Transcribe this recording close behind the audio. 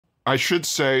I should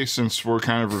say, since we're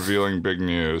kind of revealing big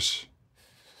news,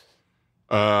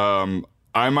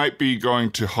 I might be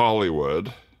going to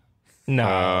Hollywood.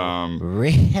 No.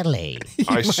 Really?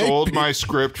 I sold my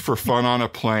script for Fun on a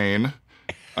Plane.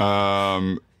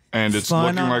 And it's Fun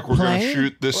looking on like a we're going to Plane?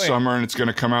 shoot this summer, and it's going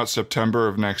to come out September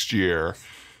of next year.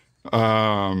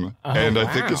 And I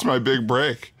think it's my big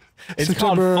break. It's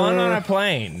September- called Fun on a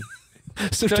Plane.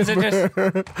 So is it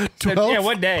September just 12th? yeah,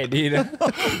 what day, do you know?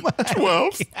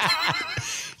 12.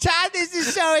 Todd, this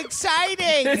is so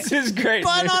exciting. This is great.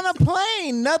 Fun dude. on a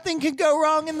plane. Nothing could go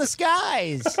wrong in the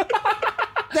skies.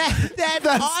 That's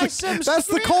awesome. That's the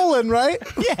script. colon, right?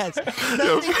 Yes.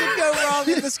 Nothing could go wrong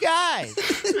in the skies.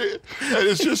 And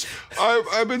it's just,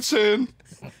 I've been saying,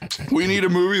 we need a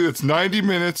movie that's 90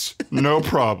 minutes, no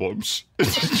problems.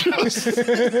 It's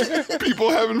just people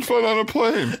having fun on a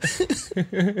plane.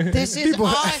 This is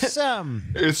awesome.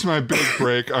 It's my big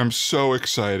break. I'm so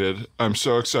excited.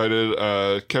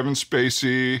 Kevin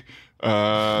Spacey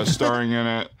starring in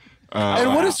it.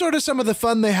 And what is sort of some of the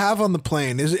fun they have on the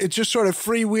plane? Is it just sort of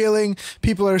freewheeling?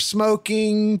 People are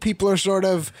smoking. People are sort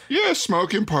of Yeah,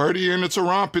 smoking, partying. It's a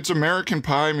romp. It's American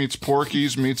Pie meets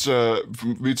Porky's meets a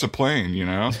plane. You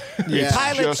know. It's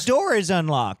Pilot's door is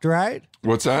unlocked, right?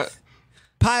 What's that?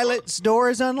 Pilot's door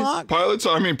is unlocked.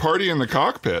 Party in the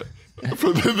cockpit.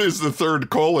 This is the third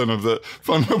colon of the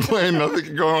Fun on a Plane. Nothing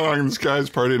can go wrong in the skies.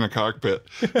 Party in a cockpit.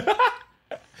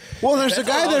 well, there's a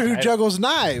guy there who juggles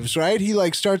knives, right? He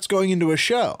like starts going into a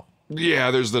show. Yeah,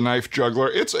 there's the knife juggler.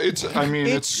 It's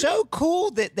so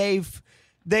cool that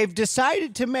they've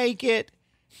decided to make it,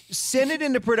 send it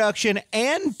into production,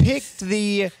 and picked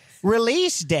the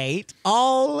release date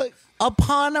all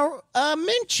upon a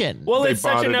mention. Well, They it's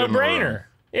such bought a it in the room. no-brainer.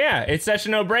 Yeah, it's such a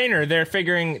no-brainer. They're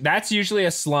figuring that's usually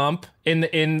a slump in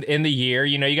the year.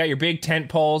 You know, you got your big tent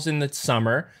poles in the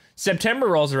summer. September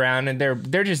rolls around and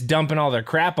they're just dumping all their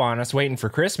crap on us, waiting for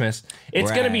Christmas. It's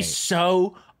gonna be Right.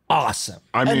 so awesome.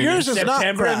 I mean, And yours is not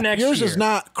September of crap. next Yours year. is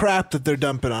not crap that they're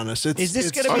dumping on us. Is this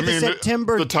going to be the it-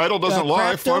 September? the title doesn't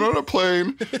lie. Fun on a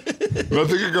plane.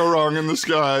 Nothing could go wrong in the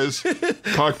skies.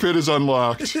 Cockpit is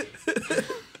unlocked.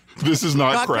 This is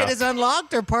not Cockpit crap. is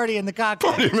unlocked or party in the cockpit?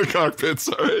 Party in the cockpit.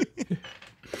 Sorry.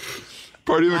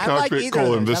 Party in the I like cockpit. either of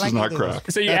those. This I is like not either of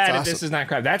crap. So you That's added awesome. this is not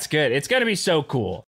crap. That's good. It's gonna be so cool.